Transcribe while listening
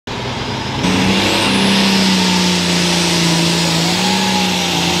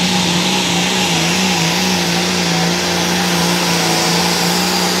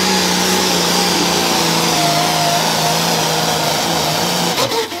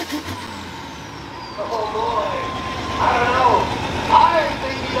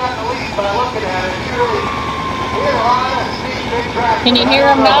Can you hear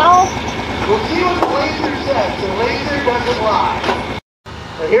him now? We'll see what the laser says. The laser doesn't lie.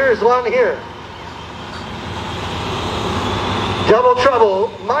 But here's one here. Double trouble.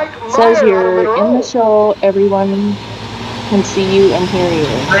 Mike Meier. Says you're in the show. Everyone can see you and hear you.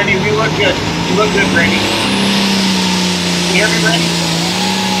 Brandy, we look good. You look good, Brandy. Can you hear me, Brandy?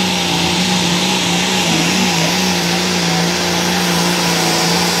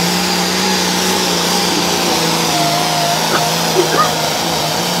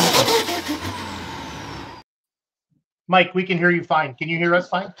 Mike, we can hear you fine. Can you hear us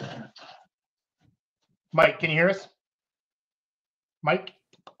fine? Mike, can you hear us? Mike?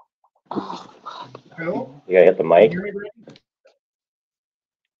 Hello? You gotta hit the mic.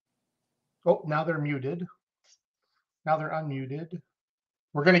 Oh, now they're muted. Now they're unmuted.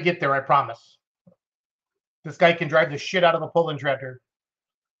 We're going to get there, I promise. This guy can drive the shit out of a pulling tractor.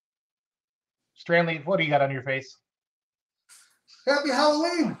 Stranley, what do you got on your face? Happy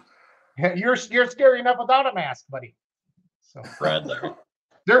Halloween. You're scary enough without a mask, buddy. So Brad there.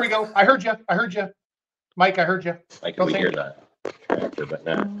 there we go. I heard you. I heard you. Mike, I heard you. Mike, can we hear that tractor, but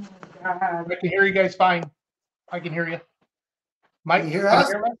no. I can hear you guys fine. I can hear you. Mike, Can you hear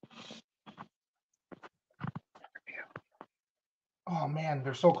us? Oh man,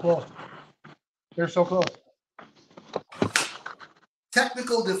 they're so close. They're so close.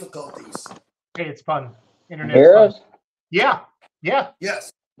 Technical difficulties. Hey, it's fun. Internet. Hear us? Yeah. Yeah.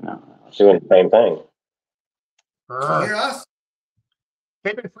 Yes. No. Doing the same thing. Can you hear us?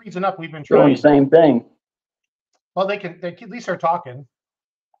 They've been freezing up. We've been Doing trying. the same thing. Well, they can at least are talking.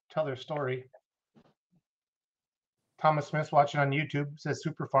 Tell their story. Thomas Smith's watching on YouTube. Says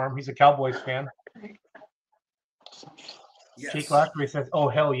Super Farm. He's a Cowboys fan. Yes. Jake Lockery says, "Oh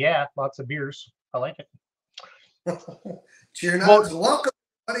hell yeah, lots of beers. I like it." Cheering out. So welcome,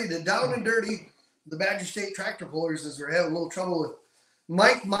 everybody, to Down and Dirty, the Badger State Tractor Pullers, as we're having a little trouble with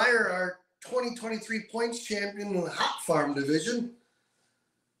Mike Meier, our 2023 points champion in the Hot Farm division.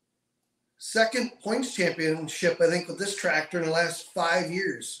 Second points championship, I think, with this tractor in the last 5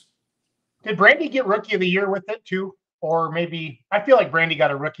 years. Did Brandy get Rookie of the Year with it too? Or maybe, I feel like Brandy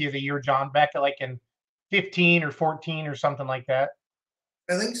got a Rookie of the Year, John, back at like in 15 or 14 or something like that.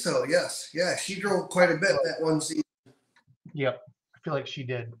 I think so, yes. Yeah, she drove quite a bit that one season. Yep, I feel like she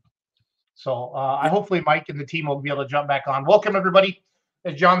did. So I hopefully Mike and the team will be able to jump back on. Welcome, everybody.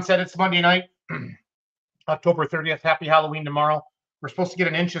 As John said, it's Monday night, October 30th. Happy Halloween tomorrow. We're supposed to get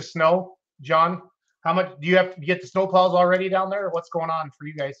an inch of snow. John, how much do you have to get the snow plows already down there? Or what's going on for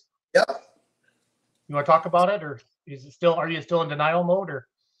you guys? Yep. You want to talk about it, or is it still? Are you still in denial mode, or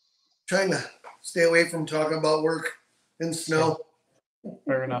Trying to stay away from talking about work and snow.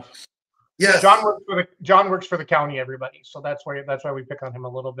 fair enough? Yes. John works for the county, everybody. So that's why we pick on him a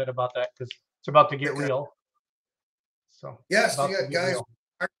little bit about that, because it's about to get real. So yes, about we to got get guys real.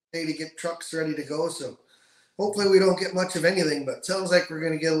 today to get trucks ready to go. So hopefully we don't get much of anything, but it sounds like we're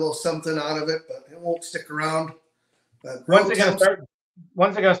going to get a little something out of it, but it won't stick around. But When's it going to start?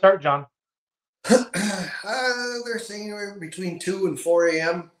 When's it going to start, John? They're saying anywhere between 2 and 4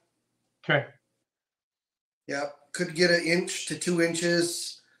 a.m. Okay. Yeah, could get 1 inch to 2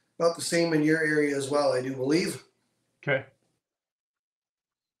 inches, about the same in your area as well, I do believe. Okay.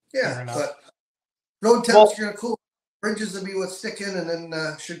 Yeah, but road temps are going to cool. Bridges will be what's sticking, and then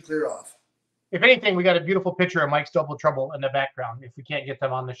should clear off. If anything, we got a beautiful picture of Mike's Double Trouble in the background if we can't get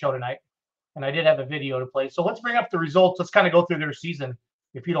them on the show tonight. And I did have a video to play. So let's bring up the results. Let's kind of go through their season,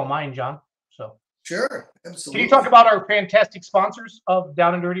 if you don't mind, John. So sure, absolutely. Can you talk about our fantastic sponsors of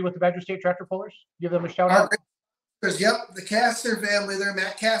Down and Dirty with the Badger State Tractor Pullers? Give them a shout out. Yep, the Castor family there,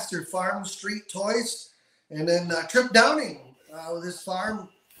 Matt Castor, Farm Street Toys, and then Trip Downing with his farm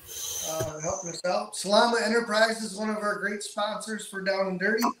helping us out. Salama Enterprises, one of our great sponsors for Down and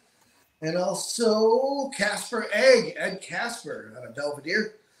Dirty. And also Casper Egg, Ed Casper out of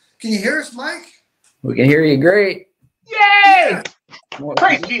Belvedere. Can you hear us, Mike? We can hear you great. Yay!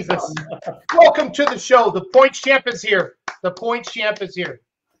 Praise Jesus. Welcome to the show. The points champ is here. The points champ is here.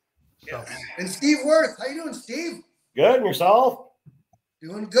 So. And Steve Worth. How you doing, Steve? Good, and yourself?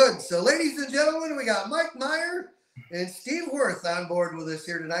 Doing good. So, ladies and gentlemen, we got Mike Meier and Steve Worth on board with us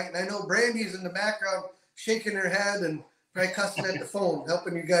here tonight. And I know Brandy's in the background shaking her head and probably cussing at the phone,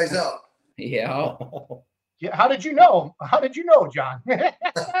 helping you guys out. Yeah. Yeah. How did you know? How did you know, John?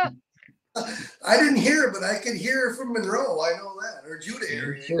 I didn't hear her, but I could hear her from Monroe. I know that. Or Judah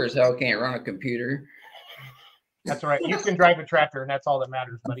area. Sure as hell can't run a computer. That's all right. You can drive a tractor, and that's all that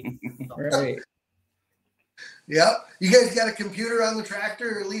matters, buddy. So. Right. Yeah. You guys got a computer on the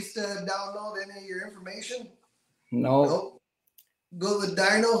tractor, or at least download any of your information? Nope. Go to the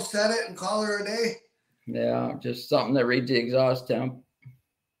dyno, set it, and call her a day? Yeah, just something that reads the exhaust temp.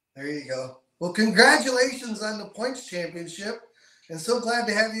 There you go. Well, congratulations on the points championship. And so glad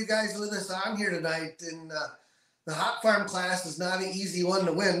to have you guys with us on here tonight. And the hot farm class is not an easy one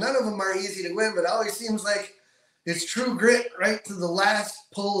to win. None of them are easy to win, but it always seems like it's true grit right to the last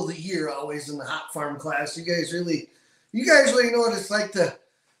pull of the year, always in the hot farm class. You guys really know what it's like to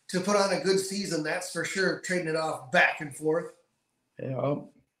put on a good season. That's for sure. Trading it off back and forth. Yeah.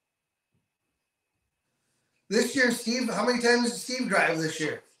 This year, Steve, how many times did Steve drive this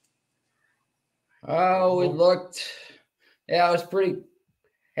year? Oh, we looked. Yeah, it was pretty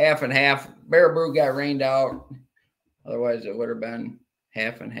half and half. Baraboo got rained out. Otherwise, it would have been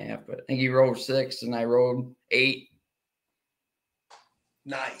half and half. But I think he rode 6 and I rode 8.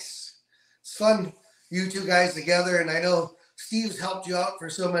 Nice. It's fun, you two guys together. And I know Steve's helped you out for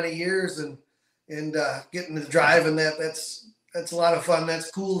so many years and getting to drive and that's a lot of fun. That's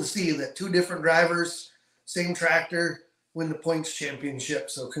cool to see that 2 different drivers, same tractor, win the points championship.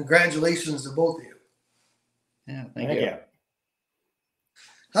 So congratulations to both of you. Yeah, thank you.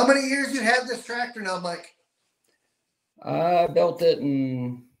 How many years you had this tractor now, Mike? I built it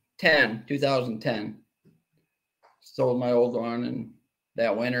in 2010. Sold my old one and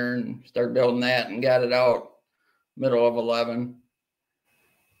that winter and started building that and got it out middle of 11.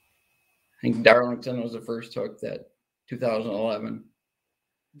 I think Darlington was the first hook that 2011.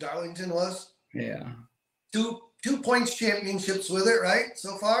 Darlington was? Yeah. Two points championships with it, right?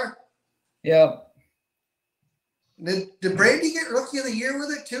 So far? Yep. Did Brady get rookie of the year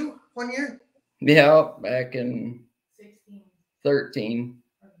with it too? 1 year? Yeah, back in 13.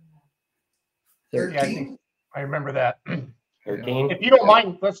 13. Yeah, I remember that. 13. If you don't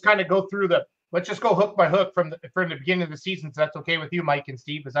mind, let's kind of go through let's just go hook by hook from the beginning of the season. So that's okay with you, Mike and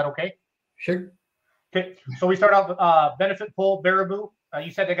Steve. Is that okay? Sure. Okay. So we start out with benefit pool, Baraboo.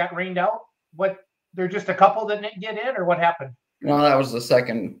 You said they got rained out. They're just a couple that didn't get in, or what happened? No, that was the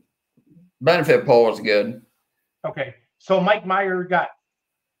second. Benefit pole was good. Okay. So Mike Meier got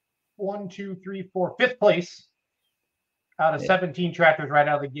 5th place out of 17 tractors right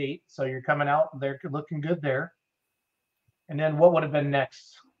out of the gate. So you're coming out. They're looking good there. And then what would have been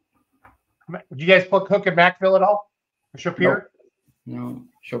next? Did you guys put Hook and Macville at all? Or Shapir? No,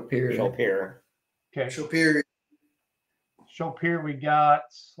 Shapir. Okay. Shapir, we got,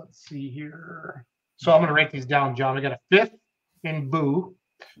 let's see here. So I'm going to write these down, John. We got a 5th in Boo.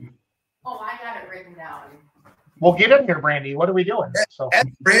 Oh, I got it written down. We'll get in here, Brandy. What are we doing? So That's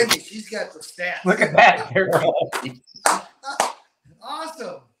Brandy. She's got the stats. look at that.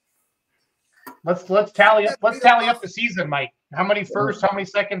 Awesome. Let's tally up the season, Mike. How many firsts, how many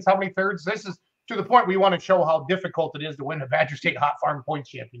seconds, how many thirds? This is to the point we want to show how difficult it is to win the Badger State Hot Farm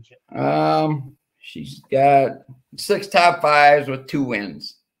Points Championship. She's got 6 top 5s with 2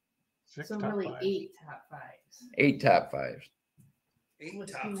 wins. So really 8 top 5s. 8 top 5s. 8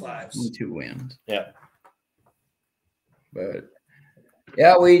 top 5s. And 2 wins. Yeah. But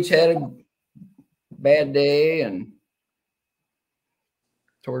yeah, we each had a bad day and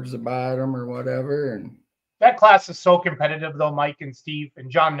towards the bottom or whatever. And That class is so competitive, though, Mike and Steve, and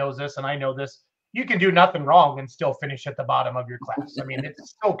John knows this, and I know this. You can do nothing wrong and still finish at the bottom of your class. I mean,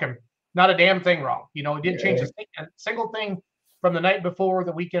 it's still not a damn thing wrong. You know, it didn't change a single thing from the night before,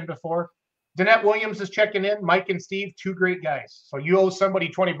 the weekend before. Danette Williams is checking in. Mike and Steve, 2 great guys. So you owe somebody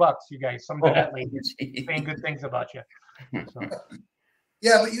 $20, you guys. Some Danette lady saying good things about you. So.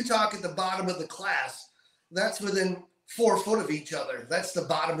 Yeah, but you talk at the bottom of the class. That's within 4 foot of each other. That's the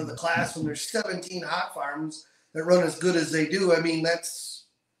bottom of the class when there's 17 hot farms that run as good as they do. I mean, that's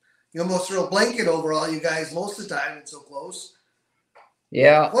you almost throw a blanket over all you guys most of the time. It's so close.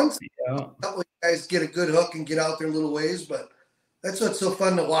 yeah. Once a couple of you guys get a good hook and get out there a little ways, but that's what's so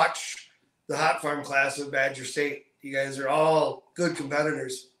fun to watch the hot farm class of Badger State. You guys are all good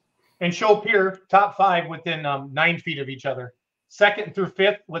competitors. And Shapir, top 5 within 9 feet of each other. 2nd through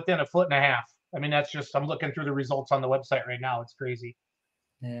 5th within 1.5 feet. I mean, that's just, I'm looking through the results on the website right now. It's crazy.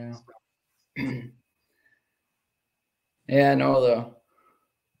 Yeah. Yeah, no, the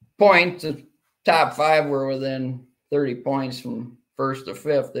points, the top 5 were within 30 points from 1st to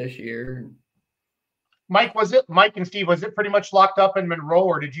 5th this year. Mike and Steve, was it pretty much locked up in Monroe,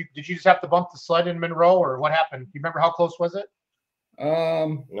 or did you just have to bump the sled in Monroe, or what happened? Do you remember how close was it?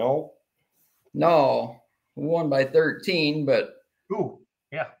 No. We won by 13, but Ooh,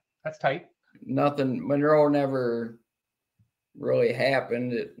 yeah, that's tight. nothing. Monroe never really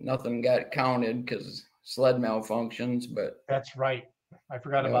happened. Nothing got counted because sled malfunctions. But That's right. I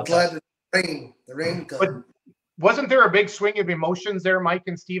forgot about Glad that. the rain But come. wasn't there a big swing of emotions there, Mike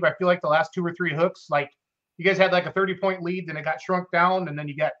and Steve? I feel like the last 2 or 3 hooks, like, you guys had like a 30-point lead, then it got shrunk down, and then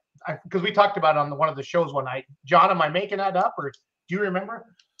you got, because we talked about it on one of the shows one night. John, am I making that up, or do you remember?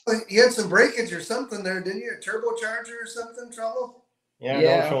 You had some breakage or something there, didn't you? A turbocharger or something, trouble? Yeah,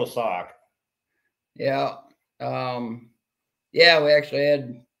 Yeah. don't show sock. Yeah. Yeah, we actually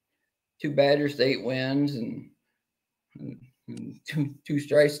had 2 Badger State wins and two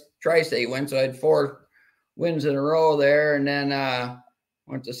tri-state wins. So I had 4 wins in a row there, and then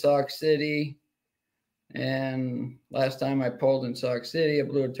went to Sauk City. And last time I pulled in Sauk City, I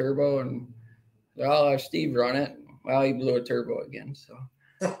blew a turbo, and I'll have Steve run it. Well, he blew a turbo again. So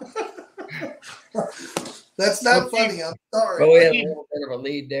That's not funny. I'm sorry. but we had a little bit of a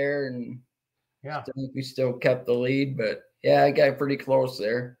lead there, and Yeah. I think we still kept the lead. But yeah, I got pretty close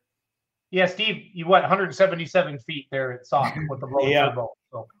there. Yeah, Steve, you went 177 feet there at Sauk with the blown Yeah. turbo.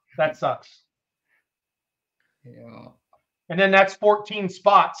 So that sucks. Yeah. And then that's 14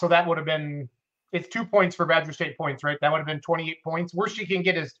 spots. So that would have been, it's 2 points for Badger State points, right? That would have been 28 points. Worst you can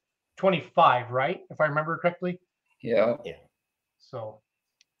get is 25, right? If I remember correctly. Yeah. So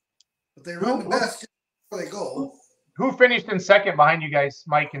But they run the best before they go. who finished in second behind you guys,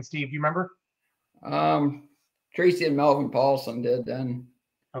 Mike and Steve? Do you remember? Tracy and Melvin Paulson did then.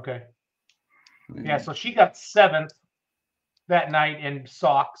 Okay. Yeah, so she got 7th that night in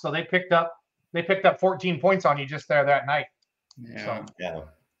Sauk. So they picked up 14 points on you just there that night. Yeah. Yeah.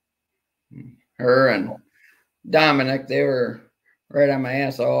 Her and Dominic, they were right on my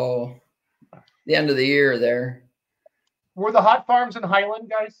ass all the end of the year there. Were the hot farms in Highland,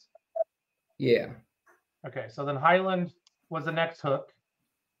 guys? Yeah. Okay, so then Highland was the next hook.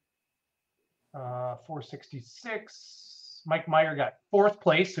 466. Mike Meier got 4th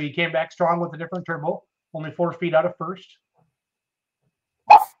place, so he came back strong with a different turbo, only 4 feet out of first.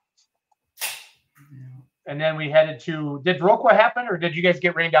 And then we headed to, did Viroqua happen, or did you guys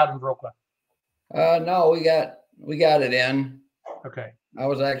get rained out in Viroqua? No, we got it in. Okay. I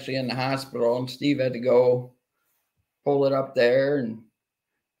was actually in the hospital, and Steve had to go pull it up there, and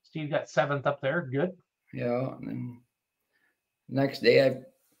Steve got 7th up there. Good. yeah. And then next day, I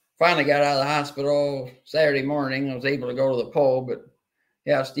finally got out of the hospital Saturday morning. I was able to go to the pole, but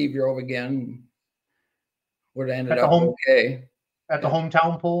yeah, Steve drove again. Would have ended At the up home- okay. At the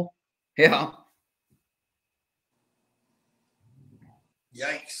hometown pool. Yeah.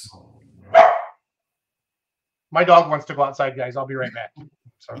 Yikes. My dog wants to go outside, guys. I'll be right back.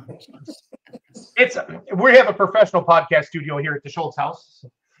 Sorry. We have a professional podcast studio here at the Schultz house.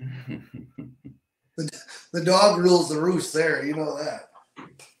 The dog rules the roost there. You know that. I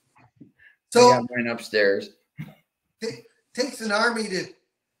So got mine upstairs. it takes an army to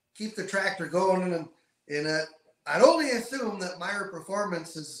keep the tractor going. And I'd only assume that Meier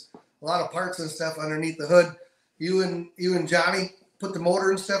Performance is a lot of parts and stuff underneath the hood. You and Johnny put the motor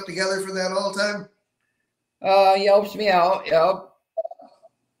and stuff together for that all the time? He helps me out. Yep.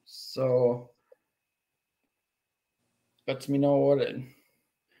 So lets me know what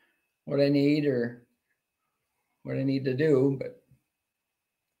I need or what I need to do. But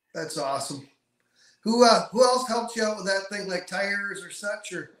That's awesome. Who else helps you out with that thing, like tires or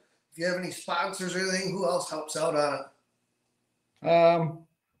such? Or if you have any sponsors or anything, who else helps out on it?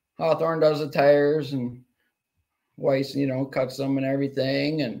 Hawthorne does the tires, and Weiss, cuts them and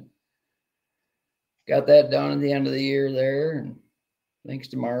everything, and got that done at the end of the year there. And thanks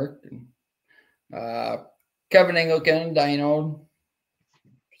to Mark and Kevin Engelken, Dino.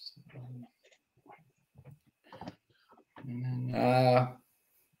 And then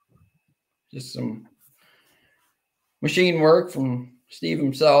just some machine work from Steve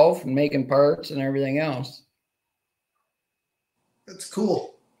himself and making parts and everything else. That's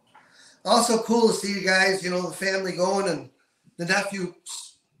cool. Also cool to see you guys, the family going and the nephew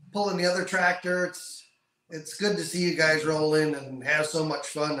pulling the other tractor. It's good to see you guys roll in and have so much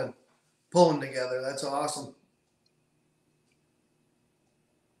fun and pulling together. That's awesome.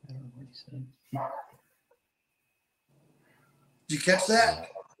 I don't know what he said. Did you catch that?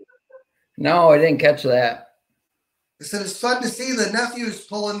 No, I didn't catch that. I said it's fun to see the nephews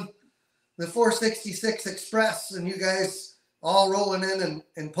pulling the 466 Express and you guys all rolling in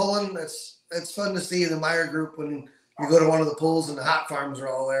and pulling. It's fun to see the Meier group when you go to one of the pools and the hot farms are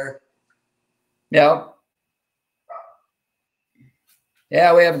all there. Yep.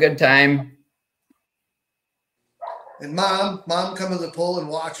 Yeah, we have a good time. And mom come to the pool and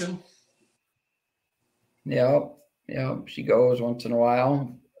watching. Yep. She goes once in a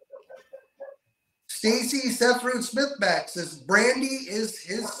while. Stacy Sefrood Smithback says Brandy is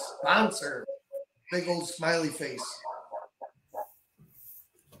his sponsor. Big old smiley face.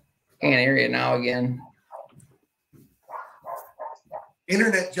 Can't hear you now again.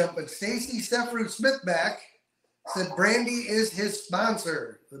 Internet jumping. Stacy Sefrood Smithback Said Brandy is his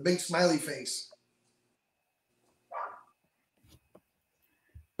sponsor. The big smiley face.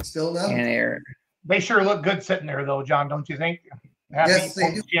 Still none? Can't hear. They sure look good sitting there, though, John, don't you think? Happy Yes,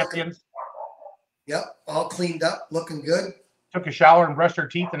 they do. champions. Yep, all cleaned up, looking good. Took a shower and brushed their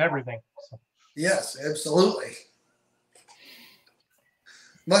teeth and everything. So. Yes, absolutely.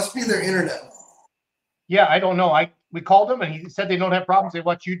 Must be their internet. Yeah, I don't know. We called him and he said they don't have problems. They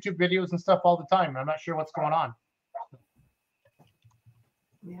watch YouTube videos and stuff all the time. I'm not sure what's going on.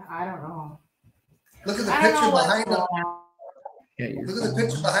 Yeah, I don't know. Look at the I don't picture know what's behind them. going on. Look at the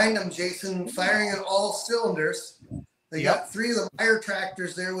picture behind them, Jason, firing at all cylinders. They Yep. got 3 of the Meier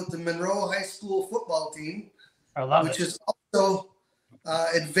tractors there with the Monroe High School football team, I love which it. is also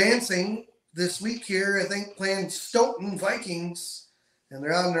advancing this week here. I think playing Stoughton Vikings, and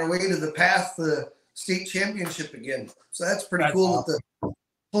they're on their way to the path to the state championship again. So that's pretty That's cool awesome. that the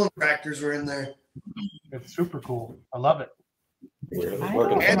pulling tractors were in there. It's super cool. I love it. I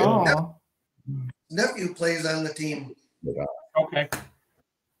Working don't together. know. Nephew plays on the team. Okay.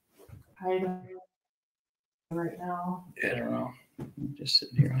 I don't right now. I don't know. I'm just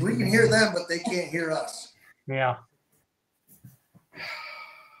sitting here. We can hear them, but they can't hear us. Yeah.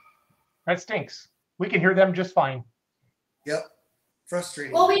 That stinks. We can hear them just fine. Yep.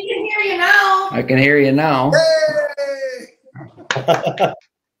 Frustrating. Well, we can hear you now. I can hear you now. Hey!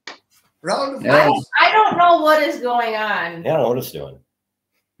 Round of Yeah. applause. I don't know what is going on. Yeah, I don't know what it's doing.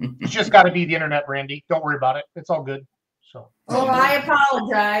 It's just got to be the internet, Randy. Don't worry about it. It's all good. So, Well, I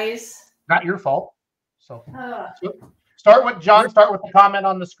apologize. not your fault. So, Ugh. start with John. Start with the comment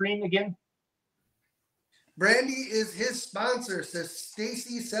on the screen again. Brandy is his sponsor, says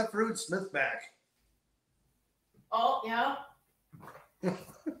Stacy Sefrud Smithback. Oh, yeah.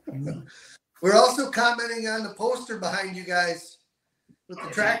 We're also commenting on the poster behind you guys with the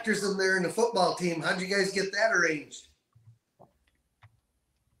tractors in there and the football team. How'd you guys get that arranged?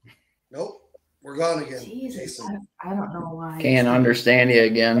 Nope. We're gone again, Jesus, Jason. I don't know why. Can't understand you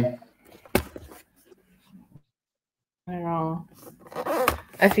again. I don't know.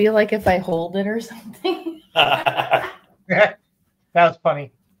 I feel like if I hold it or something. That was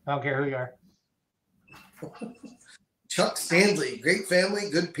funny. I don't care who you are. Chuck Stanley, great family,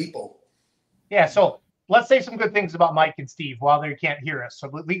 good people. Yeah. So let's say some good things about Mike and Steve while they can't hear us. So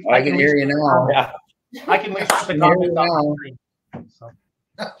at least I can hear you now. Yeah. I can at least put the I can hear comments you on the now. screen.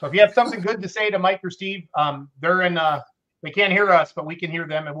 So if you have something good to say to Mike or Steve, they're in. They can't hear us, but we can hear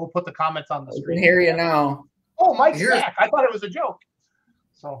them, and we'll put the comments on the I can screen. hear you now. Oh, Mike's Here- back. I thought it was a joke.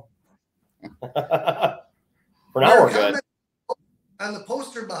 So For now, we're good. On the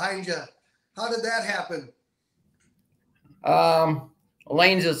poster behind you, how did that happen?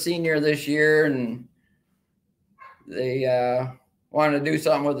 Elaine's a senior this year, and they wanted to do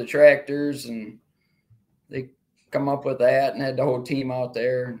something with the tractors, and they come up with that and had the whole team out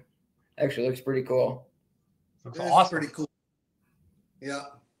there. Actually looks pretty cool. it's That's awesome. pretty cool. Yeah.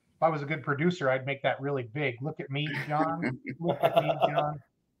 If I was a good producer, I'd make that really big. Look at me, John. Look at me, John.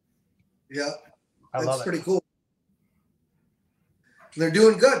 Yeah. I That's love pretty it. cool. They're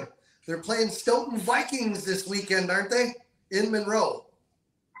doing good. They're playing Stoughton Vikings this weekend, aren't they? In Monroe.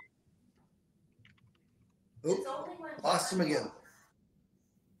 Oop, lost them again.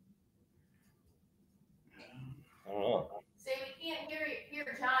 I don't know. Say we can't hear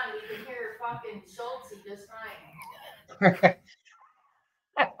John. We can hear fucking Schultz just fine.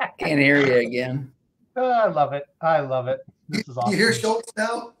 Can't hear you again. Oh, I love it. I love it. This is awesome. You hear Schultz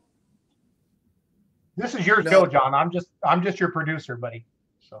now? This is your No. show, John. I'm just your producer, buddy.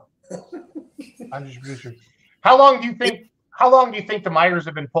 So I'm just your producer. How long do you think the Meyers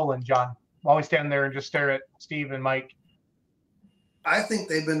have been pulling, John? While we stand there and just stare at Steve and Mike. I think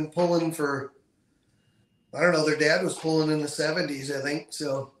they've been pulling for, I don't know, their dad was pulling in the 70s, I think.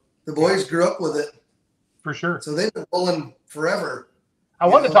 So the boys grew up with it. For sure. So they've been pulling forever. I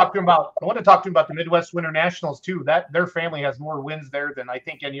wanted to talk to him about the Midwest Winter Nationals too. That their family has more wins there than I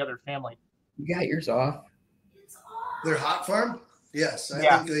think any other family. You got yours off. Their hot farm? Yes. I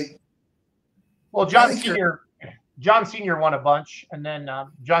Yeah. think they, Well, I John think Senior won a bunch, and then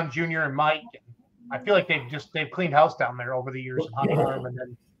John Jr. and Mike. I feel like they've cleaned house down there over the years in Hot Farm, and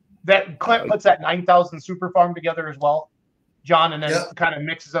then that Clint puts that 9,000 super farm together as well. John, and then Yep. kind of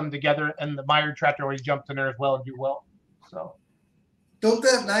mixes them together, and the Meier tractor always jumps in there as well and do well. So don't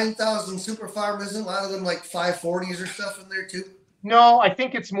that 9,000 super farm, isn't a lot of them like 540s or stuff in there too? no, I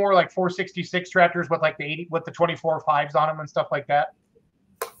think it's more like 466 tractors with like the 24 5s on them and stuff like that.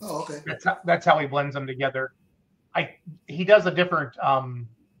 Oh, okay. That's how he blends them together. He does a different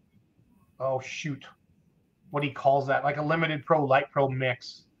what he calls that, like a limited pro light pro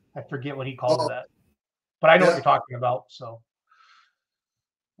mix. I forget what he calls Oh. that. but I know what Yeah. you're talking about. So,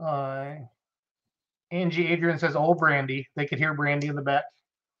 Angie Adrian says, "Oh, Brandy." They could hear Brandy in the back.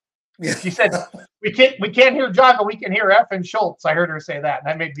 Yeah. She said, "We can't hear John, but we can hear F and Schultz." I heard her say that.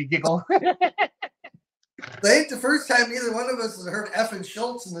 That made me giggle. They ain't the first time either one of us has heard F and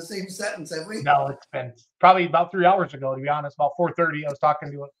Schultz in the same sentence, have we? No, it's been probably about 3 hours ago, to be honest. About 4:30, I was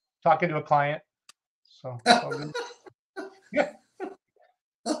talking to a client. So, yeah.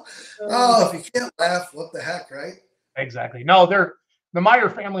 Oh, if you can't laugh, what the heck, right? Exactly. No, the Meier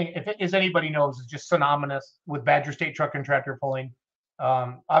family, if it is anybody knows, is just synonymous with Badger State Truck and Tractor Pulling.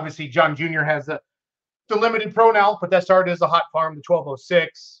 Obviously, John Jr. has the limited pro now, but that started as a hot farm, the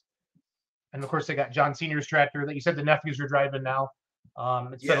 1206. And of course, they got John Sr.'s tractor that you said the nephews are driving now.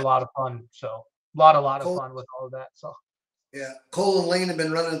 It's been a lot of fun. So, a lot of fun with all of that. So, yeah, Cole and Lane have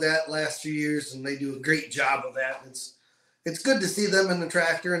been running that last few years, and they do a great job of that. It's good to see them in the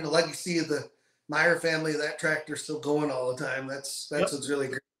tractor and the legacy of the Meier family. That tractor still going all the time. That's what's really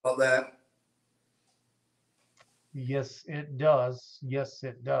great about that. yes, it does. Yes,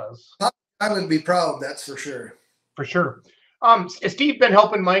 it does. I would be proud. That's for sure. For sure. Has Steve been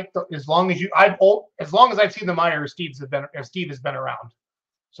helping Mike as long as I've seen the Meier, Steve has been around.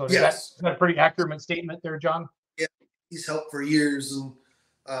 So is that a pretty accurate statement there, John? Yeah, he's helped for years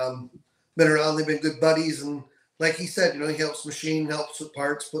and been around. They've been good buddies, and like he said, he helps machine, helps with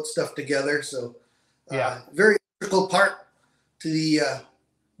parts, put stuff together. So very critical part to the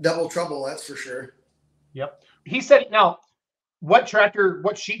double trouble. That's for sure. Yep. He said, now, what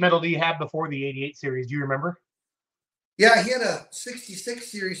sheet metal do you have before the 88 series? Do you remember? Yeah, he had a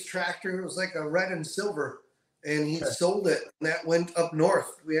 66 series tractor. It was like a red and silver, and he sold it. And that went up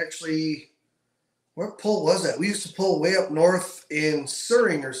north. We actually, what pull was that? We used to pull way up north in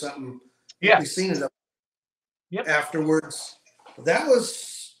Suring or something. Yeah. We've seen it up afterwards. That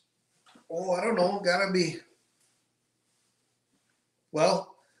was, I don't know, gotta be.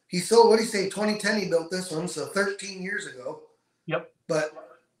 Well, he sold, what did he say, 2010 he built this one, so 13 years ago. Yep. But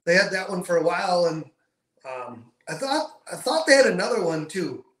they had that one for a while, and I thought they had another one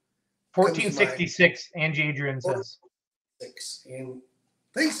too. 1466, Angie Adrian says. And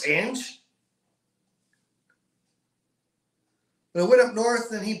thanks, Ange. But I went up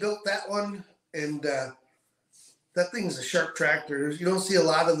north and he built that one, and that thing's a sharp tractor. You don't see a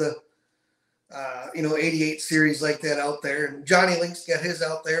lot of the 88 series like that out there. And Johnny Link's got his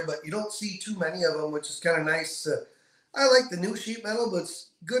out there, but you don't see too many of them, which is kind of nice. I like the new sheet metal, but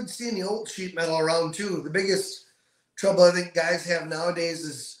it's good seeing the old sheet metal around too. The biggest trouble I think guys have nowadays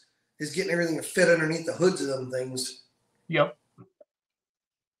is getting everything to fit underneath the hoods of them things. Yep.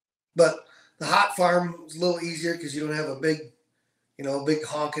 But the hot farm is a little easier because you don't have a big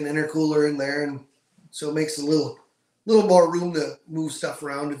honking intercooler in there, and so it makes a little more room to move stuff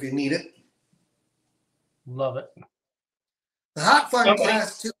around if you need it. Love it. The hot farm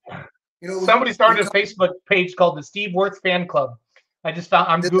class too. Somebody started a Facebook page called the Steve Worth Fan Club. I'm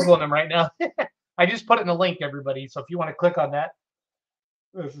Googling them right now. I just put it in the link, everybody. So if you want to click on that,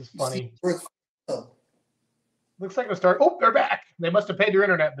 this is funny. Looks like they'll start. Oh, they're back. They must have paid their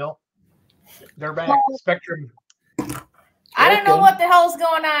internet bill. They're back. Spectrum. I don't know what the hell's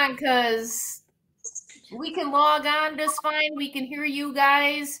going on, because we can log on just fine. We can hear you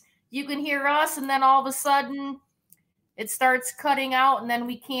guys. You can hear us, and then all of a sudden it starts cutting out, and then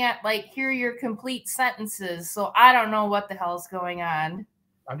we can't hear your complete sentences. So I don't know what the hell's going on.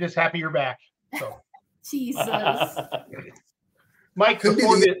 I'm just happy you're back. So Jesus. Mike,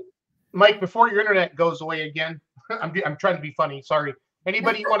 before your internet goes away again, I'm trying to be funny. Sorry.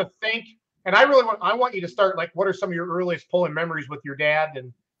 Anybody you want to thank? And I want you to start, what are some of your earliest pulling memories with your dad?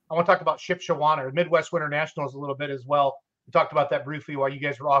 And I want to talk about Shipshewana or Midwest Winter Nationals a little bit as well. We talked about that briefly while you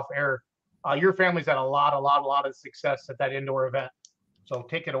guys were off air. Your family's had a lot of success at that indoor event. So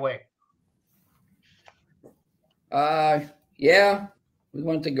take it away. Yeah, we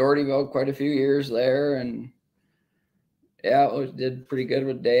went to Gordyville quite a few years there, and did pretty good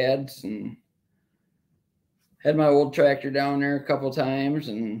with dads, and had my old tractor down there a couple times,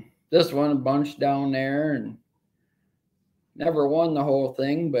 and this one a bunch down there, and never won the whole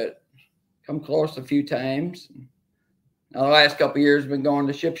thing, but come close a few times. Now, the last couple of years been going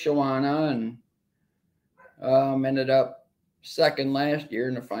to Shipshewana, and ended up second last year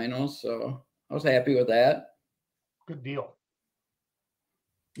in the finals, so I was happy with that. Good deal.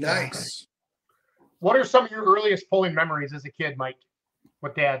 Nice. What are some of your earliest pulling memories as a kid, Mike,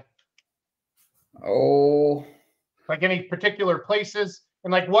 with Dad? Oh, any particular places,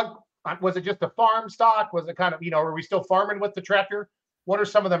 and what was it? Just a farm stock? Was it kind of Are we still farming with the tractor? What are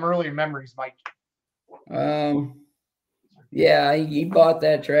some of them early memories, Mike? Yeah, he bought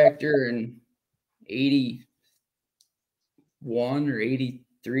that tractor in 81 or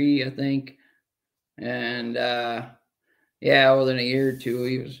 83, I think. And yeah, within a year or two,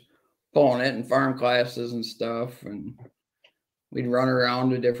 he was pulling it in farm classes and stuff. And we'd run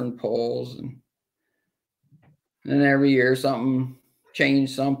around to different polls. And then every year something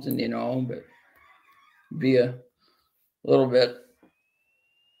changed something, you know, but be a little bit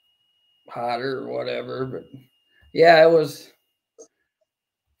hotter or whatever. But yeah, it was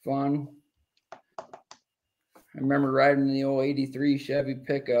fun. I remember riding the old 83 Chevy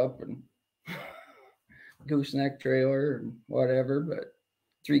pickup and gooseneck trailer and whatever, but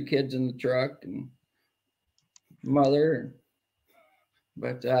 3 kids in the truck and mother.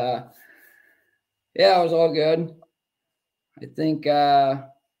 But yeah, it was all good. I think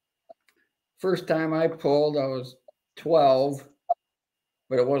first time I pulled, I was 12,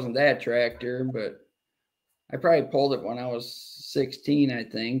 but it wasn't that tractor, but I probably pulled it when I was 16, I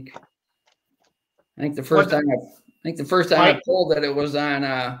think. I think the first time I pulled it was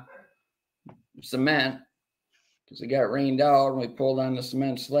on cement, because it got rained out and we pulled on the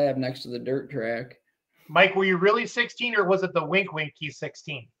cement slab next to the dirt track. Mike, were you really 16 or was it the wink he's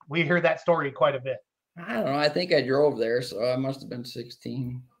 16? We hear that story quite a bit. I don't know. I think I drove there, so I must have been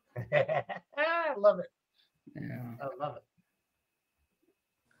 16. I love it. Yeah. I love it.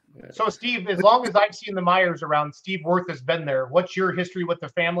 So, Steve, as long as I've seen the Meyers around, Steve Worth has been there. What's your history with the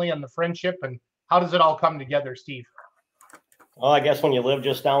family and the friendship, and how does it all come together, Steve? Well, I guess when you live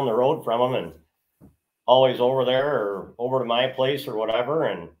just down the road from them and always over there or over to my place or whatever,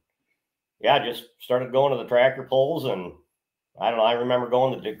 and yeah, just started going to the tractor pulls. And I don't know, I remember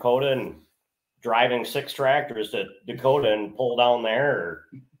going to Dakota and driving 6 tractors to Dakota and pull down there,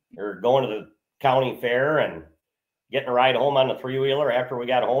 or going to the county fair and getting a ride home on the 3-wheeler after we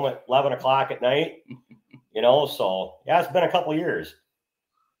got home at 11 o'clock at night, you know. So yeah, it's been a couple years.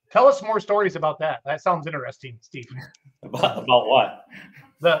 Tell us more stories about that. That sounds interesting, Steve. About what?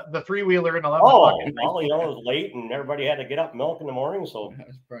 The 3-wheeler and 11 o'clock at night. Well, you know, it was late and everybody had to get up milk in the morning. So it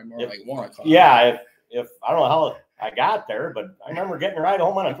was probably more like 1 o'clock. Yeah, if I don't know how I got there, but I remember getting a ride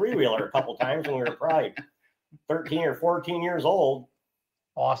home on a 3-wheeler a couple times when we were probably 13 or 14 years old.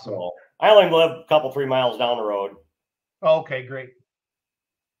 Awesome. So I only live a couple, 3 miles down the road. Okay, great.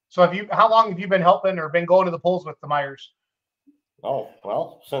 So how long have you been helping or been going to the polls with the Meyers? Oh,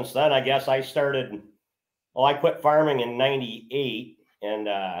 well, since then, I guess I started, I quit farming in 98, and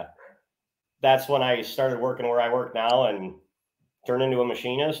that's when I started working where I work now and turned into a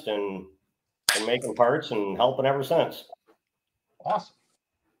machinist and making parts and helping ever since. Awesome.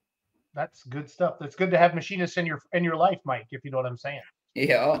 That's good stuff. That's good to have machinists in your life, Mike, if you know what I'm saying.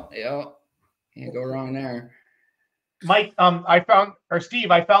 Yeah. Can't go wrong there. Mike, Steve,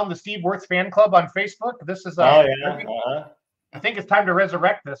 I found the Steve Worth fan club on Facebook. This is I think it's time to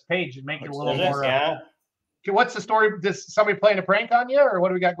resurrect this page and make it a little more. Yeah. Okay, what's the story? Is somebody playing a prank on you, or what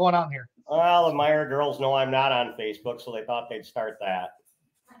do we got going on here? Well, the Meier girls know I'm not on Facebook, so they thought they'd start that.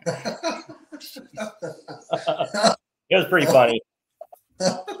 It was pretty funny.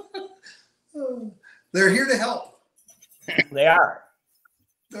 They're here to help. They are.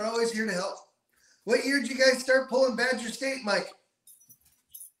 They're always here to help. What year did you guys start pulling Badger State, Mike?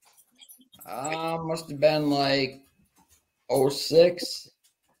 Must have been like 06. It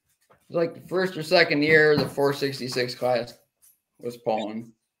was like the first or second year the 466 class was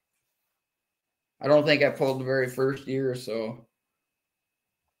pulling. I don't think I pulled the very first year, so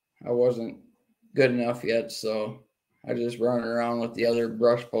I wasn't good enough yet. So I just running around with the other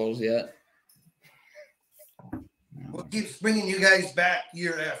brush pulls yet. What keeps bringing you guys back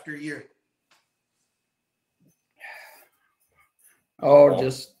year after year? Oh,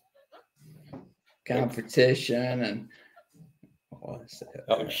 just competition and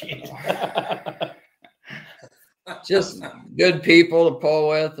just good people to pull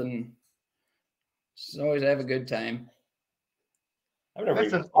with, and just always have a good time.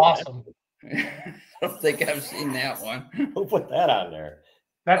 This is awesome. I don't think I've seen that one. Who put that on there?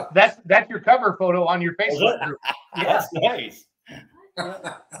 That's your cover photo on your Facebook group. That's nice.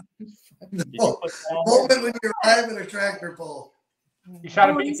 The moment when you arrive at a tractor pull. You shot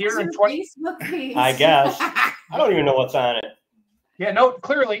a big deer in 20. I guess. I don't even know what's on it. Yeah, no,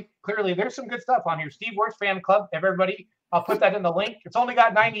 clearly, there's some good stuff on here. Steve Worth fan club, everybody. I'll put that in the link. It's only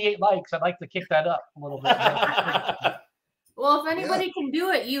got 98 likes. I'd like to kick that up a little bit. Well, if anybody can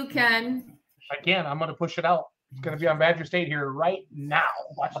do it, you can. I can. I'm going to push it out. It's going to be on Badger State here right now.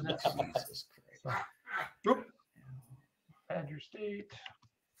 Watch this. Badger State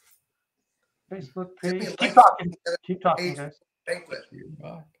Facebook page. Keep talking, guys.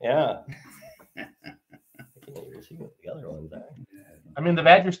 Yeah. I can't even see what the other ones are. I mean, the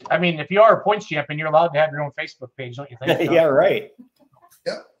Badgers. I mean, if you are a points champion, you're allowed to have your own Facebook page, don't you think? So? Yeah, right.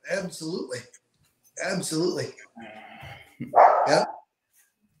 Yep, absolutely. Absolutely. Yep.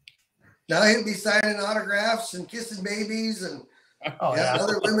 Now he'll be signing autographs and kissing babies and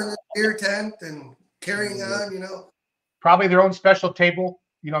other women in the beer tent and carrying on, you know. Probably their own special table.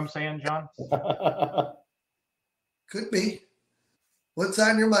 You know what I'm saying, John? Could be. What's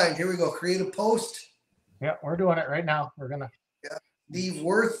on your mind? Here we go. Create a post. Yeah, we're doing it right now. We're gonna. Yeah. Steve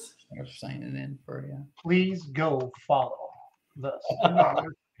Worth. I'm signing in for you. Please go follow the Steve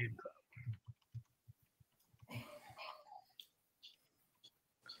Worth Fan Club.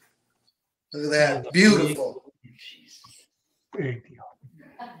 Look at that. Beautiful. Big deal.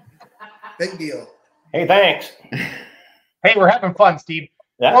 Big deal. Hey, thanks. Hey, we're having fun, Steve.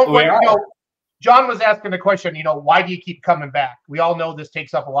 Yeah, Well, we are. you know, John was asking the question, you know, why do you keep coming back? We all know this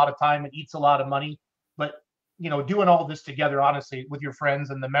takes up a lot of time and eats a lot of money, but you know, doing all this together, honestly, with your friends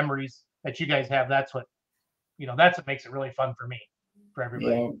and the memories that you guys have, that's what, you know, that's what makes it really fun for me, for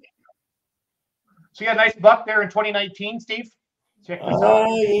everybody. Yeah. So you got a nice buck there in 2019, Steve? Check this out.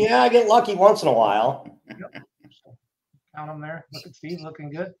 Yeah, I get lucky once in a while. Yep. So, count them there. Look at Steve looking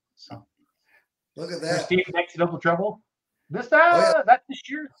good. So Look at there's that. Steve next to Double Trouble. This yeah. That's this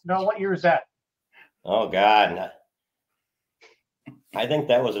year? No, what year is that? Oh God. I think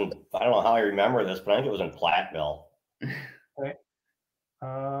that was in, I don't know how I remember this, but I think it was in Platteville. Okay.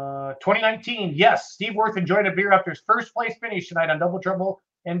 2019, yes. Steve Worth enjoyed a beer after his first place finish tonight on Double Trouble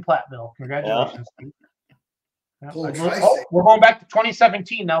in Platteville. Congratulations, Steve. Yeah, we're going back to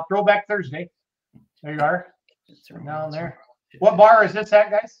 2017 now. Throwback Thursday. There you are. Down there. What bar is this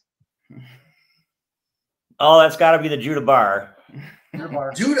at, guys? Oh, that's got to be the Judah Bar.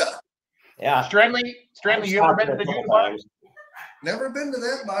 Judah. Yeah. Strandley, you ever been to the Judah Bar? Never been to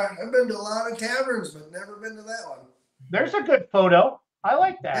that bar. I've been to a lot of taverns, but never been to that one. There's a good photo. I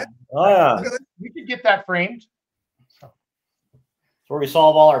like that. Oh, yeah. We could get that framed. That's where we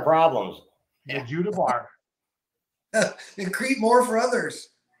solve all our problems. The Judah Bar. And create more for others.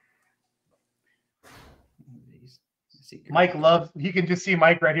 Mike loves, you can just see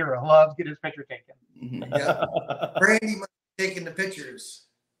Mike right here. Loves get his picture taken. Yeah. Brandy might be taking the pictures.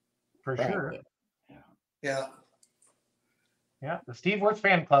 For sure. Yeah. Yeah. The Steve Worth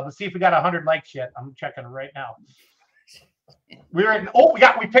Fan Club. Let's see if we got 100 likes yet. I'm checking right now. We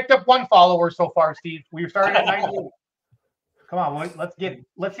picked up one follower so far, Steve. We started at 98. Come on, let's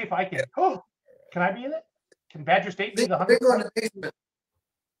see if I can. Oh, can I be in it? Can Badger State be the 100?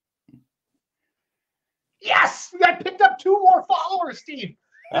 Yes, we got picked up 2 more followers, Steve.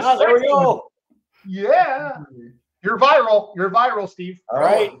 There we go. Yeah, you're viral. You're viral, Steve. All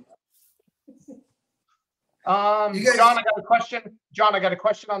right. John, I got a question. John, I got a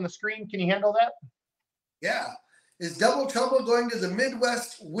question on the screen. Can you handle that? Yeah. Is Double Trouble going to the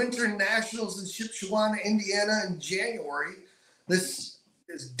Midwest Winter Nationals in Shipshewana, Indiana in January? This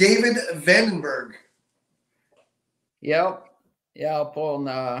is David Vandenberg. Yep. Yeah, I'll pull in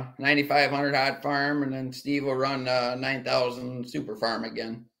 9,500 hot farm, and then Steve will run 9,000 super farm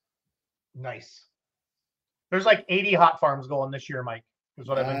again. Nice. There's like 80 hot farms going this year, Mike, is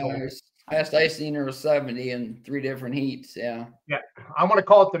what I've been told. Last I seen there was 70 in 3 different heats. Yeah. Yeah. I'm going to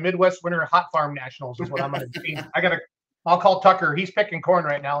call it the Midwest Winter Hot Farm Nationals is what I'm going to change. I'll call Tucker. He's picking corn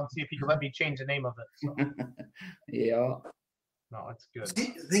right now and see if he can let me change the name of it. So. Yeah. No, it's good.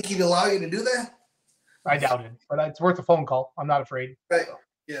 Think he'd allow you to do that? I doubt it, but it's worth a phone call. I'm not afraid. Right.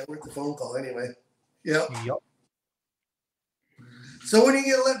 Yeah, worth the phone call anyway. Yep. Yep. So when are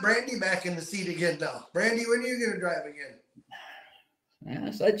you going to let Brandy back in the seat again now? Brandy, when are you going to drive again?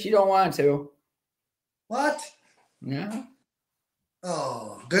 Yeah, said you don't want to. What? Yeah.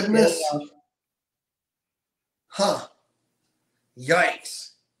 Oh, goodness. Yeah. Huh.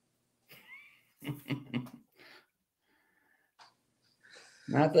 Yikes.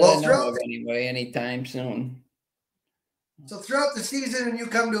 Not that I know of anyway, anytime soon. So throughout the season, and you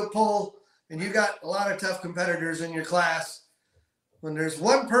come to a poll, and you got a lot of tough competitors in your class, when there's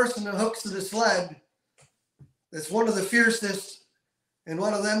one person who hooks to the sled that's one of the fiercest, and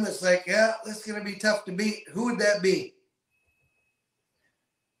one of them that's like, yeah, this is going to be tough to beat, who would that be?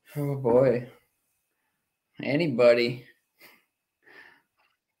 Oh, boy. Anybody.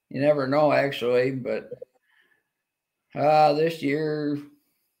 You never know, actually, but this year,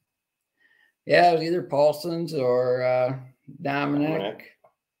 yeah, it was either Paulson's or Dominic.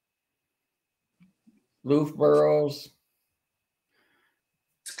 Loofboroughs.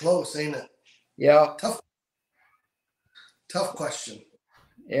 It's close, ain't it? Yeah. Tough question.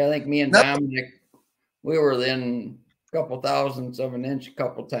 Yeah, I think me and Dominic, we were within a couple thousandths of an inch a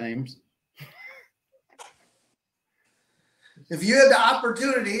couple times. If you had the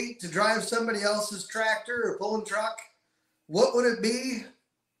opportunity to drive somebody else's tractor or pulling truck, what would it be?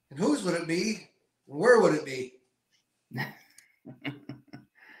 And whose would it be? And where would it be?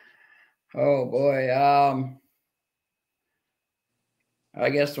 Oh boy. I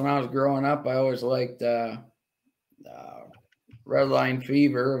guess when I was growing up, I always liked Redline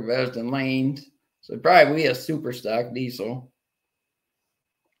Fever of Esden Lanes. So it'd probably be a super stock diesel.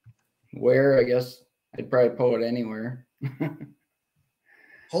 Where, I guess I'd probably pull it anywhere.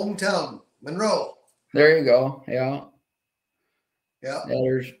 Hometown, Monroe. There you go. Yeah. Yeah.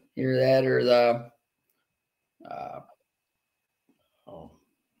 Either that or the oh,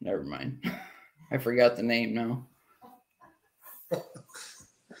 never mind. I forgot the name now.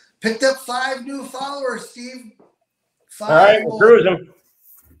 Picked up 5 new followers, Steve. 5 All right, we're cruising.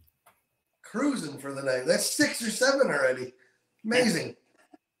 Cruising for the night. That's 6 or 7 already. Amazing.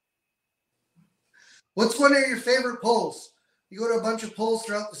 What's one of your favorite polls? You go to a bunch of polls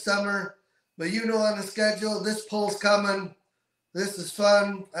throughout the summer, but you know on the schedule, this poll's coming. This is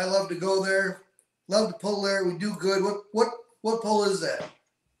fun. I love to go there. Love to pull there. We do good. What poll is that?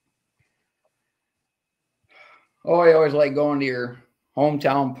 Oh, I always like going to your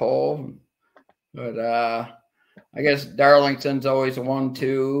hometown poll, but I guess Darlington's always a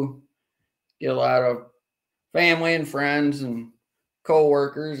 1-2. Get a lot of family and friends and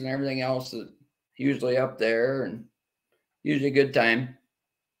co-workers and everything else that usually up there, and usually a good time.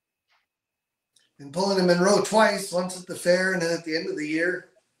 Been pulling in Monroe twice, once at the fair and then at the end of the year.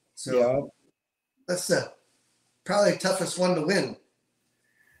 So yeah, that's probably the toughest one to win.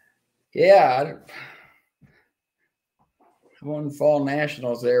 Yeah, I won fall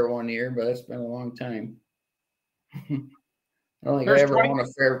nationals there one year, but it's been a long time. I don't think I ever won a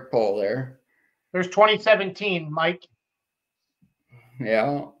fair pole there. There's 2017, Mike.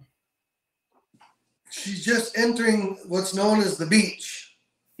 Yeah. She's just entering what's known as the beach.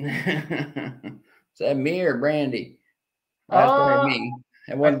 Is that me or Brandy? That's probably me.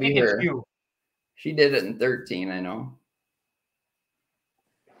 It wouldn't be her. You. She did it in 13, I know.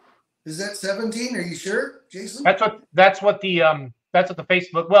 Is that 17? Are you sure, Jason? That's what the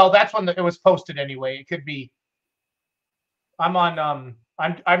Facebook. Well, that's when it was posted anyway. It could be. I'm on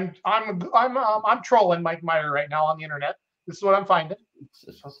I'm trolling Mike Meier right now on the internet. This is what I'm finding.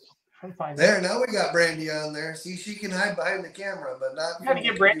 There, now we got Brandy on there. See, she can hide behind the camera, but not. Got to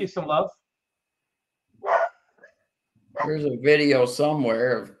give Brandy some love. There's a video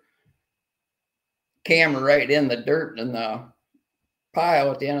somewhere of camera right in the dirt in the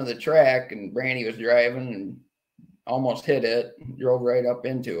pile at the end of the track, and Brandy was driving and almost hit it, drove right up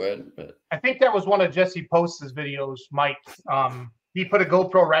into it. But I think that was one of Jesse Post's videos, Mike. He put a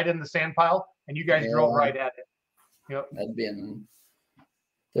GoPro right in the sand pile, and you guys drove right at it. Yep. That'd been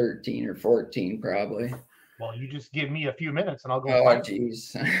 13 or 14, probably. Well, you just give me a few minutes, and I'll go. Oh,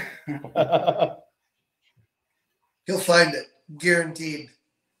 jeez. He'll find it, guaranteed.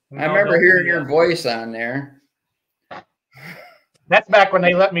 I remember hearing your voice on there. That's back when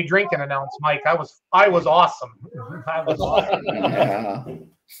they let me drink and announce, Mike. I was awesome. I was awesome. Yeah.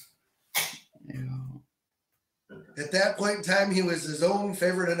 At that point in time, he was his own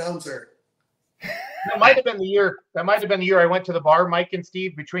favorite announcer. That might have been the year I went to the bar, Mike and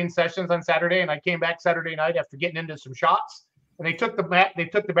Steve, between sessions on Saturday, and I came back Saturday night after getting into some shots, and they took the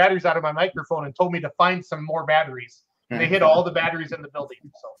batteries out of my microphone and told me to find some more batteries. And they hit all the batteries in the building.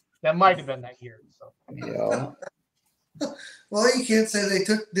 So that might have been that year. So yeah. Well, you can't say they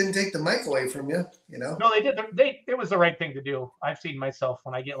didn't take the mic away from you, you know. No, they did. It was the right thing to do. I've seen myself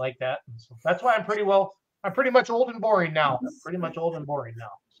when I get like that. So that's why I'm pretty much old and boring now. So.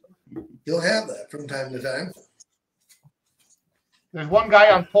 You'll have that from time to time. There's one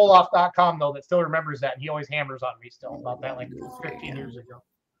guy on pulloff.com though that still remembers that. And he always hammers on me still about that, like 15 years ago.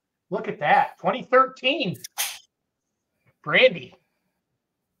 Look at that. 2013. Brandy.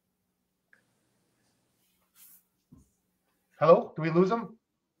 Hello? Do we lose him?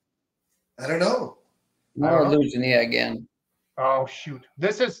 I don't know. We're losing you again. Oh, shoot.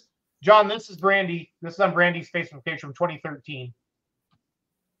 This is Brandy. This is on Brandy's Facebook page from 2013.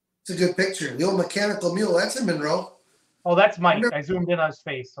 It's a good picture. The old mechanical mule. That's in Monroe. Oh, that's Mike. I zoomed in on his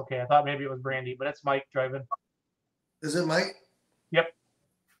face. Okay, I thought maybe it was Brandy, but it's Mike driving. Is it Mike? Yep.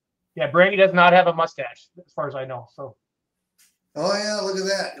 Yeah, Brandy does not have a mustache, as far as I know. So. Oh, yeah, look at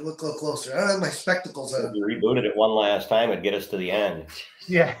that. You look a little closer. I don't have my spectacles on. If you rebooted it one last time, it'd get us to the end.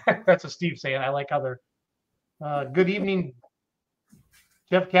 Yeah, that's what Steve's saying. I like how they're good evening,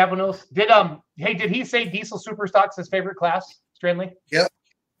 Jeff Cavanos. Did he say Diesel Superstock's his favorite class, Strandley? Yep.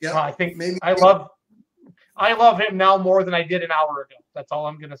 Yeah. I think maybe I love him now more than I did an hour ago. That's all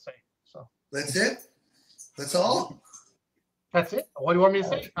I'm gonna say. So that's it. That's all. That's it. What do you want me to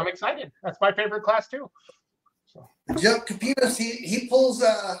say? I'm excited. That's my favorite class too. So. Jeff Capinas, he pulls.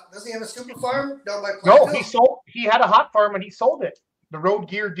 Does he have a super farm down by No, Platteville? he had a hot farm and he sold it. The Road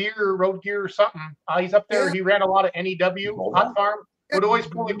Gear something. He's up there. Yeah. He ran a lot of NEW hot farm. Would always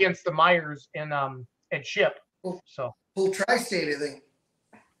pull against the Meyers and Ship. So Full tri-state, I think.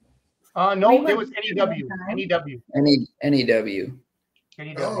 No, it was NEW. NEW. NEW.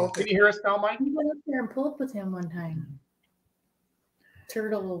 Oh, okay. Can you hear us now, Mike? We went up there and pulled with him one time.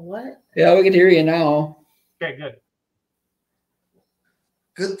 Turtle, what? Yeah, we can hear you now. Okay, good.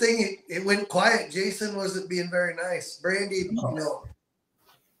 Good thing it went quiet. Jason wasn't being very nice. Brandy,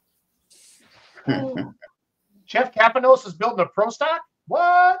 Chef Capanos is building a pro stock?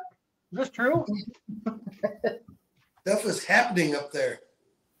 What? Is this true? Stuff is happening up there.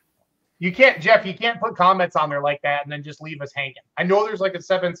 You can't, Jeff, you can't put comments on there like that and then just leave us hanging. I know there's like a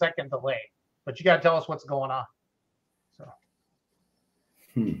 7-second delay, but you got to tell us what's going on. So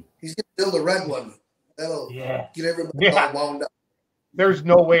He's going to build a red one. That'll get everybody all wound up. There's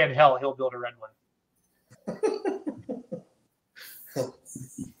no way in hell he'll build a red one.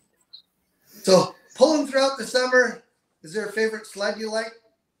 So pulling throughout the summer, is there a favorite sled you like?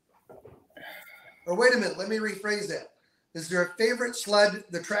 Or wait a minute, let me rephrase that. Is there a favorite sled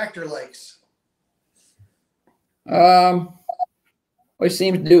the tractor likes? We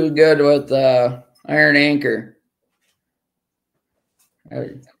seem to do good with Iron Anchor.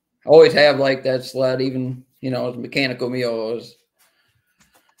 I always have liked that sled, even, as mechanical mule. It was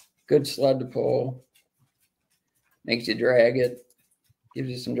good sled to pull. Makes you drag it. Gives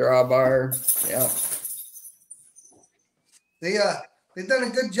you some drawbar. Yeah. They've done a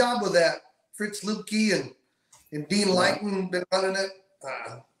good job with that. Fritz Lupke and Dean Lighton been running it.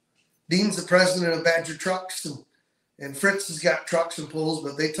 Dean's the president of Badger Trucks, and Fritz has got trucks and pulls,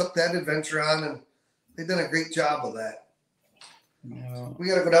 but they took that adventure on, and they've done a great job with that. Yeah. We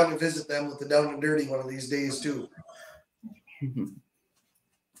got to go down and visit them with the Down and Dirty one of these days, too.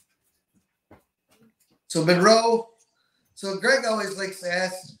 So Monroe, Greg always likes to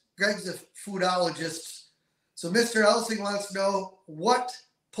ask, Greg's a foodologist. So Mr. Elsing wants to know, what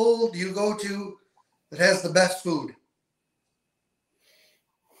pull do you go to that has the best food?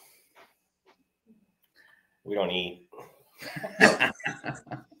 We don't eat.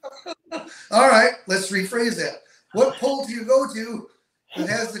 All right, let's rephrase that. What pull do you go to that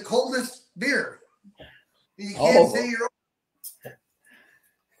has the coldest beer? You can't say your own.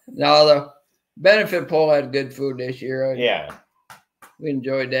 No, the Benefit Pull had good food this year. Yeah. We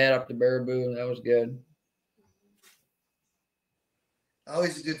enjoyed that up to Baraboo. That was good.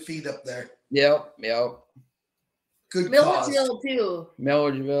 Always a good feed up there. Yep. Good Milledgeville, too.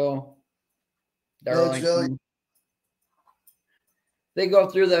 Milledgeville. Darlington. They go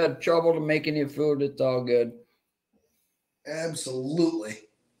through the trouble to making you food. It's all good. Absolutely.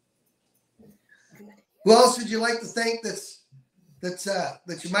 Who else would you like to thank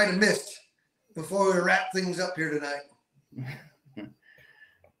that you might have missed before we wrap things up here tonight?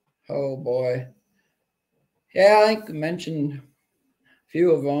 Oh boy. Yeah, I think I mentioned a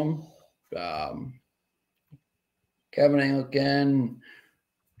few of them. Kevin Anglican,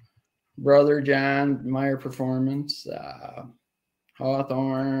 Brother John, Meier Performance,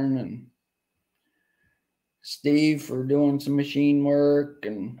 Hawthorne, and Steve for doing some machine work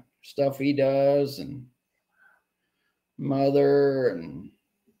and stuff he does, and Mother and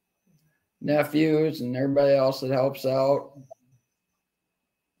nephews and everybody else that helps out.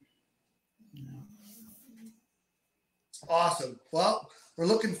 Awesome. Well, we're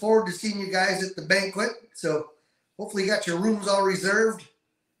looking forward to seeing you guys at the banquet. So hopefully you got your rooms all reserved,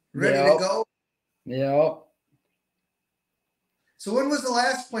 ready to go. Yeah. So when was the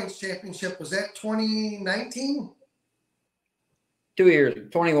last points championship? Was that 2019? 2 years,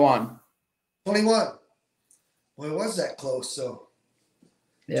 21. 21. Boy, it was that close. So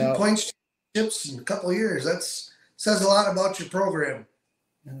 2 points championships in a couple of years. That says a lot about your program.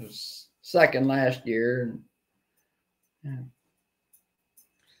 It was second last year. Yeah.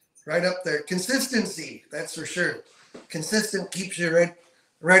 Right up there. Consistency, that's for sure. Consistent keeps you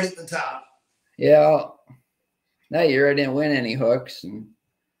right at the top. Yeah. That year I didn't win any hooks, and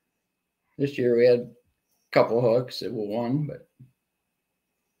this year we had a couple hooks that we won. But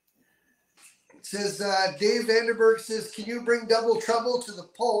it says Dave Vanderberg says, can you bring Double Trouble to the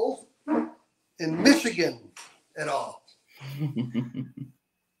pole in Michigan at all?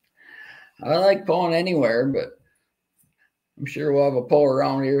 I like pulling anywhere, but I'm sure we'll have a pull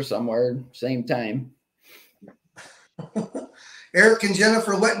around here somewhere same time. Eric and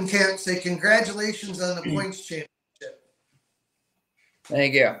Jennifer Wettenkamp say congratulations on the points championship.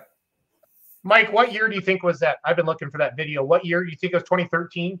 Thank you. Mike, what year do you think was that? I've been looking for that video. What year do you think it was?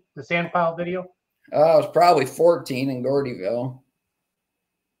 2013, the sand pile video? It was probably 14 in Gordyville.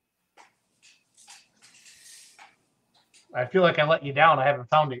 I feel like I let you down. I haven't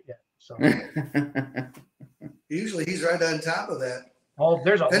found it yet. So Usually he's right on top of that. oh,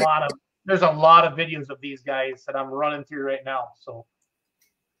 there's a lot of videos of these guys that I'm running through right now. So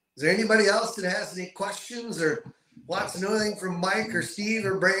Is there anybody else that has any questions or wants to know anything from Mike or Steve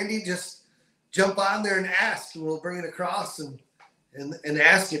or Brandy? Just jump on there and ask, and we'll bring it across and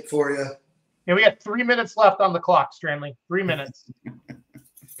ask it for you. yeah, we got 3 minutes left on the clock, Stranley. 3 minutes.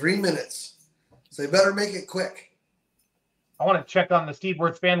 3 minutes. So you better make it quick. I want to check on the Steve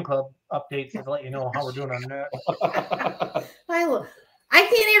Worth fan club updates to let you know how we're doing on that. I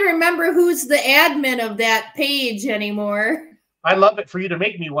can't even remember who's the admin of that page anymore. I love it for you to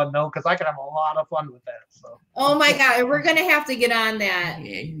make me one though, because I can have a lot of fun with that. So Oh my God, we're gonna have to get on that.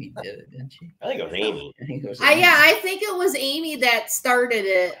 Yeah, Amy did it, didn't she? I think it was Amy. I think it was Yeah, I think it was Amy that started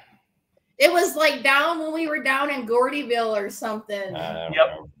it. It was like down when we were down in Gordyville or something.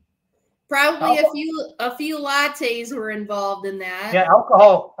 Yep. Probably a few lattes were involved in that. yeah,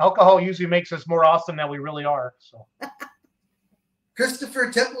 alcohol usually makes us more awesome than we really are. So Christopher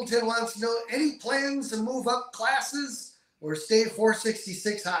Templeton wants to know any plans to move up classes or stay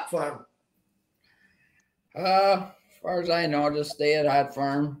 466 Hot Farm? As far as I know, just stay at Hot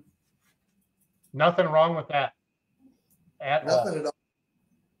Farm. nothing wrong with that at all. Nothing at all.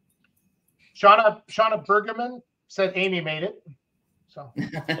 Shauna Bergerman said Amy made it. So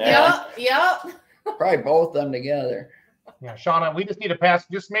Yep. Probably both of them together. yeah, Shauna, we just need to pass.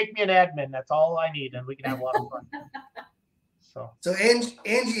 Just make me an admin. That's all I need, and we can have a lot of fun. So Angie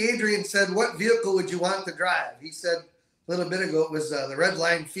Adrian said, what vehicle would you want to drive? He said a little bit ago it was the Red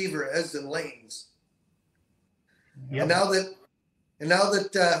Line Fever at Esden Lanes. Yep. And now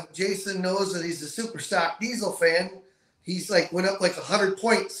that Jason knows that he's a super stock diesel fan, he's like went up like 100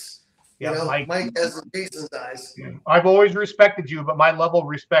 points. Yeah, You know, Mike has in Jason's eyes. I've always respected you, but my level of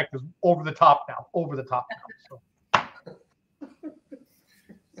respect is over the top now. So.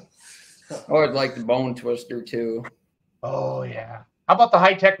 I would like the Bone Twister too. Oh yeah. How about the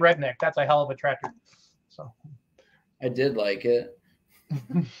high-tech redneck? That's a hell of a tractor. So I did like it.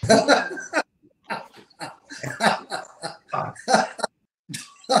 and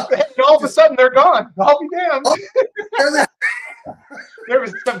all of a sudden they're gone. I'll be damned. There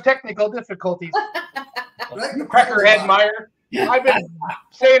was some technical difficulties. Crackerhead Meier. I've been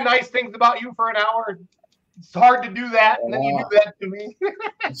saying nice things about you for an hour. It's hard to do that, and then you do that to me.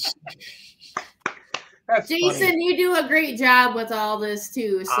 That's Jason, funny. you do a great job with all this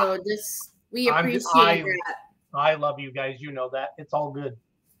too. So we appreciate that. I love you guys. You know that. It's all good.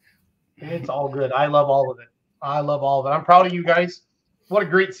 It's all good. I love all of it. I'm proud of you guys. What a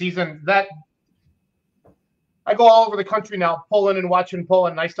great season. I go all over the country now, pulling,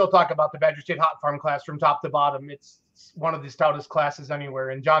 and I still talk about the Badger State Hot Farm class from top to bottom. It's one of the stoutest classes anywhere.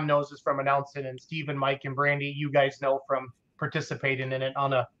 And John knows this from announcing, and Steve and Mike and Brandy, you guys know from participating in it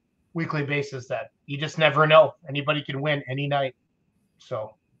on a weekly basis that you just never know. Anybody can win any night.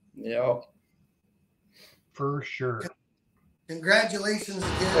 So, yeah, for sure. Congratulations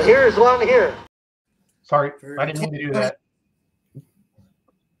again. Here's one here. Sorry, I didn't mean to do that.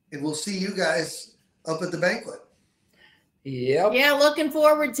 And we'll see you guys up at the banquet. Yep. Yeah, looking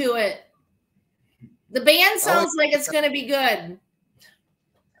forward to it. The band sounds like it's going to be good.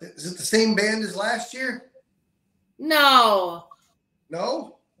 Is it the same band as last year? No.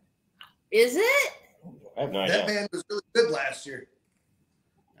 No? Is it? I have no That idea. band was really good last year.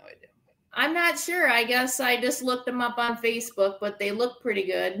 No idea. I'm not sure. I guess I just looked them up on Facebook, but they look pretty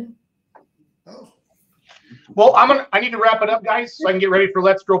good. Oh. Well, I need to wrap it up, guys, so I can get ready for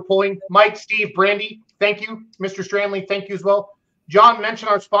Let's Grow Pulling. Mike, Steve, Brandy, thank you. Mr. Stranley, thank you as well. John, mention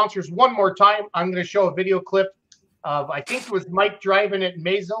our sponsors one more time. I'm going to show a video clip of, I think it was Mike driving at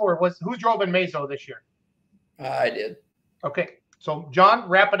Mazo, or who drove in Mazo this year? I did. Okay, so John,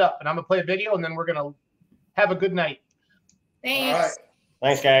 wrap it up, and I'm going to play a video, and then we're going to have a good night. Thanks. All right.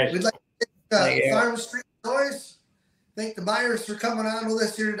 Thanks, guys. We'd like to thank Farm Street Toys. Thank the Meiers for coming on with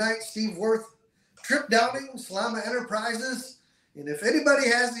us here tonight. Steve Worth, Trip Downing, Salama Enterprises. And if anybody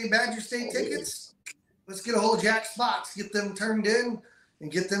has any Badger State tickets, let's get a hold of Jack Spots, get them turned in,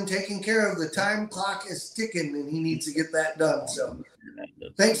 and get them taken care of. The time clock is ticking, and he needs to get that done. So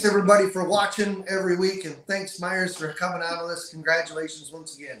thanks, everybody, for watching every week. And thanks, Meiers, for coming on with us. Congratulations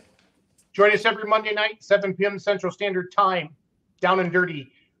once again. Join us every Monday night, 7 p.m. Central Standard Time, Down and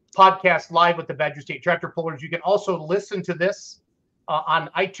Dirty podcast live with the Badger State Tractor Pullers. You can also listen to this on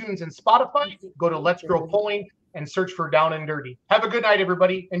iTunes and Spotify. Go to Let's Grow Pulling, and search for Down and Dirty. Have a good night,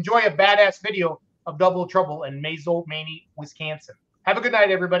 everybody. Enjoy a badass video of Double Trouble in Mazo, Maney, Wisconsin. Have a good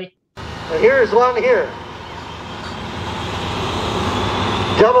night, everybody. Here's one here.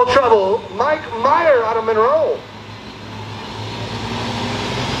 Double Trouble, Mike Meier out of Monroe.